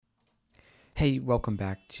Hey, welcome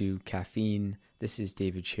back to Caffeine. This is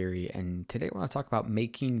David Cherry, and today I want to talk about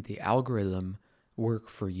making the algorithm work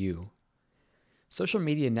for you. Social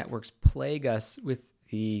media networks plague us with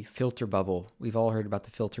the filter bubble. We've all heard about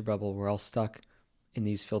the filter bubble. We're all stuck in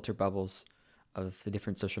these filter bubbles of the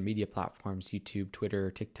different social media platforms: YouTube,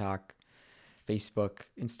 Twitter, TikTok, Facebook,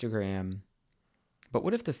 Instagram. But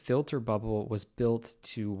what if the filter bubble was built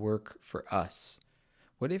to work for us?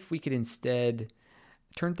 What if we could instead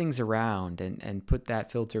turn things around and put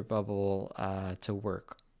that filter bubble to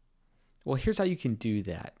work? Well, here's how you can do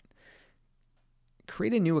that.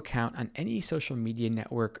 Create a new account on any social media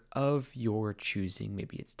network of your choosing.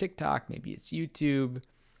 Maybe it's TikTok, maybe it's YouTube,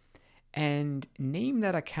 and name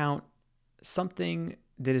that account something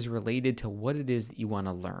that is related to what it is that you want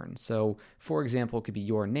to learn. So, for example, it could be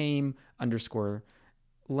your name underscore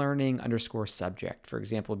learning underscore subject. For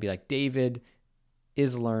example, it'd be like David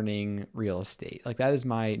is learning real estate. Like, that is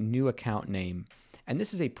my new account name. And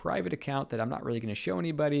this is a private account that I'm not really going to show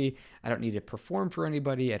anybody. I don't need to perform for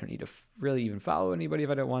anybody. I don't need to really even follow anybody if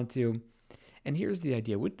I don't want to. And here's the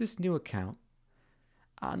idea. With this new account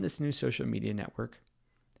on this new social media network,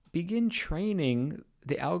 begin training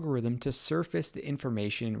the algorithm to surface the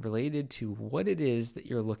information related to what it is that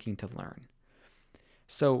you're looking to learn.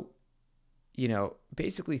 So,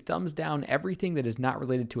 basically thumbs down everything that is not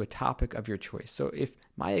related to a topic of your choice. So if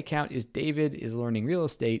my account is David is learning real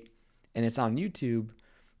estate and it's on YouTube,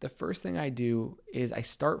 the first thing I do is I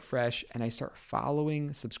start fresh and I start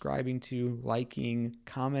following, subscribing to, liking,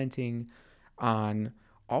 commenting on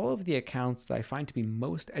all of the accounts that I find to be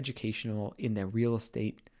most educational in the real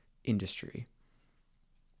estate industry.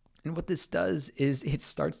 And what this does is it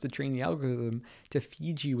starts to train the algorithm to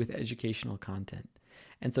feed you with educational content.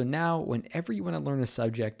 And so now, whenever you want to learn a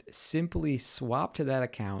subject, simply swap to that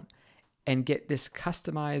account and get this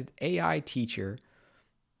customized AI teacher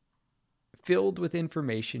filled with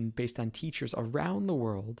information based on teachers around the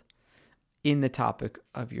world in the topic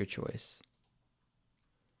of your choice.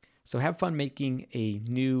 So have fun making a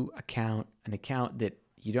new account, an account that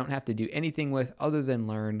you don't have to do anything with other than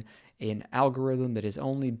learn, an algorithm that is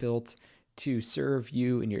only built to serve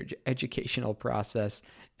you in your educational process.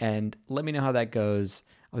 And let me know how that goes.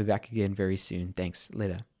 I'll be back again very soon. Thanks.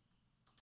 Later.